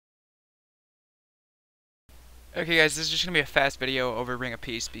Okay guys, this is just going to be a fast video over Ring of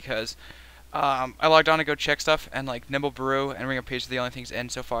Peace because I logged on to go check stuff and like Nimble Brew and Ring of Peace are the only things in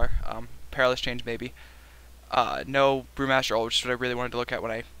so far. Perilous Change maybe. No Brewmaster Ult, which is what I really wanted to look at when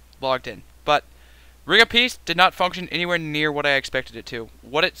I logged in. But Ring of Peace did not function anywhere near what I expected it to.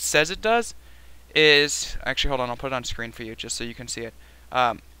 What it says it does is... Actually, hold on, I'll put it on screen for you just so you can see it.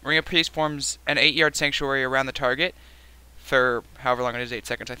 Ring of Peace forms an 8-yard sanctuary around the target for however long it is, 8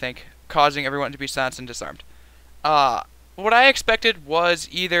 seconds I think, causing everyone to be silenced and disarmed. What I expected was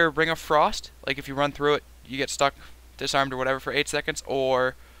either Ring of Frost, like if you run through it, you get stuck, disarmed or whatever for 8 seconds,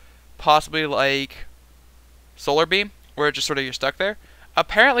 or possibly like Solar Beam, where just sort of you're stuck there.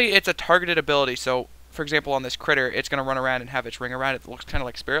 Apparently it's a targeted ability, so for example on this critter, it's going to run around and have its ring around it. It looks kind of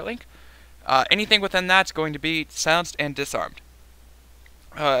like Spirit Link. Anything within that's going to be silenced and disarmed.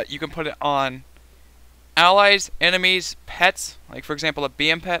 You can put it on allies, enemies, pets, like for example a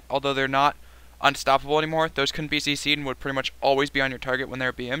BM pet, although they're not unstoppable anymore. Those couldn't be CC'd and would pretty much always be on your target when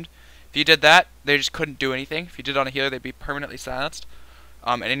they're BM'd. If you did that, they just couldn't do anything. If you did it on a healer, they'd be permanently silenced.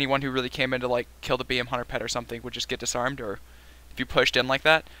 And anyone who really came in to like kill the BM hunter pet or something would just get disarmed, or if you pushed in like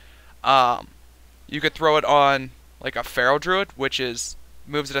that. You could throw it on like a Feral Druid, which is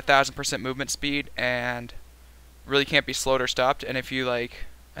moves at 1000% movement speed and really can't be slowed or stopped. And if you like,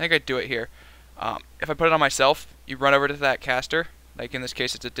 I think I'd do it here. If I put it on myself, you run over to that caster. Like in this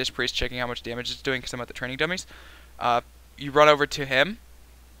case, it's a Disc Priest checking how much damage it's doing because I'm at the training dummies. You run over to him.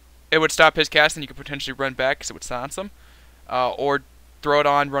 It would stop his cast, and you could potentially run back because it would silence him. Or throw it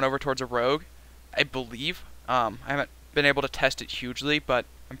on, run over towards a rogue, I believe. I haven't been able to test it hugely, but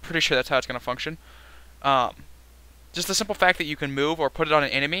I'm pretty sure that's how it's going to function. Just the simple fact that you can move or put it on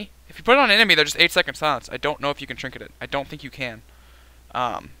an enemy. If you put it on an enemy, they're just 8-second silence. I don't know if you can trinket it. I don't think you can.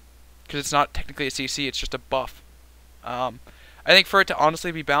 Because it's not technically a CC, it's just a buff. I think for it to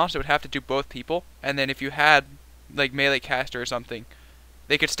honestly be balanced, it would have to do both people. And then if you had like melee caster or something,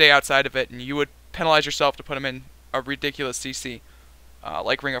 they could stay outside of it, and you would penalize yourself to put them in a ridiculous CC,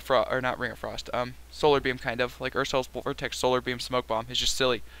 like Ring of Frost, or not Ring of Frost, Solar Beam kind of, like Ursul's Vortex Solar Beam Smoke Bomb is just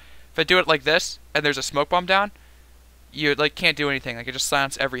silly. If I do it like this and there's a smoke bomb down, you like can't do anything. Like it just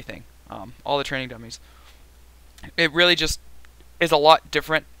silence everything, all the training dummies. It really just is a lot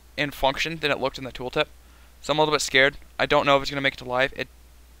different in function than it looked in the tooltip. So I'm a little bit scared. I don't know if it's going to make it to live. It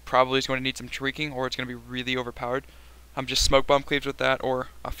probably is going to need some tweaking, or it's going to be really overpowered. Just Smoke Bomb Cleaves with that, or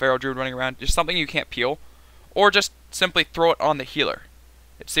a Feral Druid running around. Just something you can't peel. Or just simply throw it on the healer.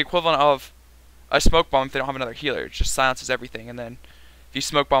 It's the equivalent of a Smoke Bomb if they don't have another healer. It just silences everything, and then if you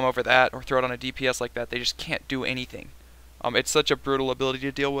Smoke Bomb over that, or throw it on a DPS like that, they just can't do anything. It's such a brutal ability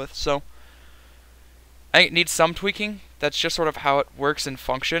to deal with, so I think it needs some tweaking. That's just sort of how it works in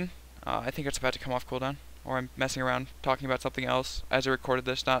function. I think it's about to come off cooldown. Or I'm messing around talking about something else as I recorded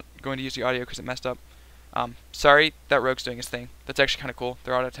this, not going to use the audio because it messed up. Sorry, that rogue's doing his thing. That's actually kind of cool.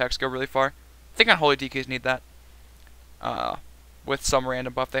 Their auto attacks go really far. I think on Holy DKs need that. With some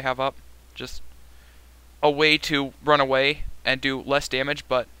random buff they have up. Just a way to run away and do less damage,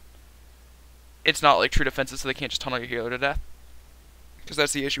 but it's not like true defenses, so they can't just tunnel your healer to death. Because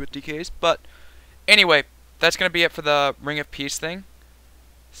that's the issue with DKs. But anyway, that's going to be it for the Ring of Peace thing.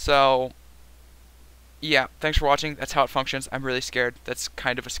 So yeah, thanks for watching. That's how it functions. I'm really scared. That's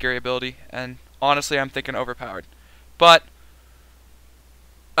kind of a scary ability, and honestly, I'm thinking overpowered. But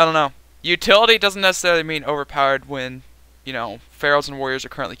I don't know. Utility doesn't necessarily mean overpowered when, you know, Pharaohs and Warriors are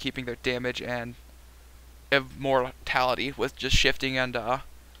currently keeping their damage and immortality with just shifting and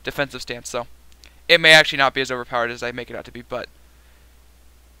defensive stance. So it may actually not be as overpowered as I make it out to be, but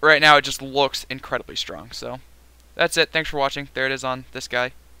right now it just looks incredibly strong. So that's it. Thanks for watching. There it is on this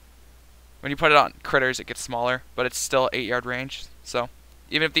guy. When you put it on critters, it gets smaller, but it's still 8-yard range. So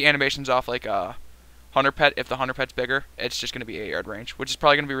even if the animation's off like a hunter pet, if the hunter pet's bigger, it's just going to be 8-yard range, which is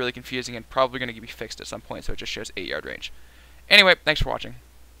probably going to be really confusing and probably going to be fixed at some point, so it just shows 8-yard range. Anyway, thanks for watching.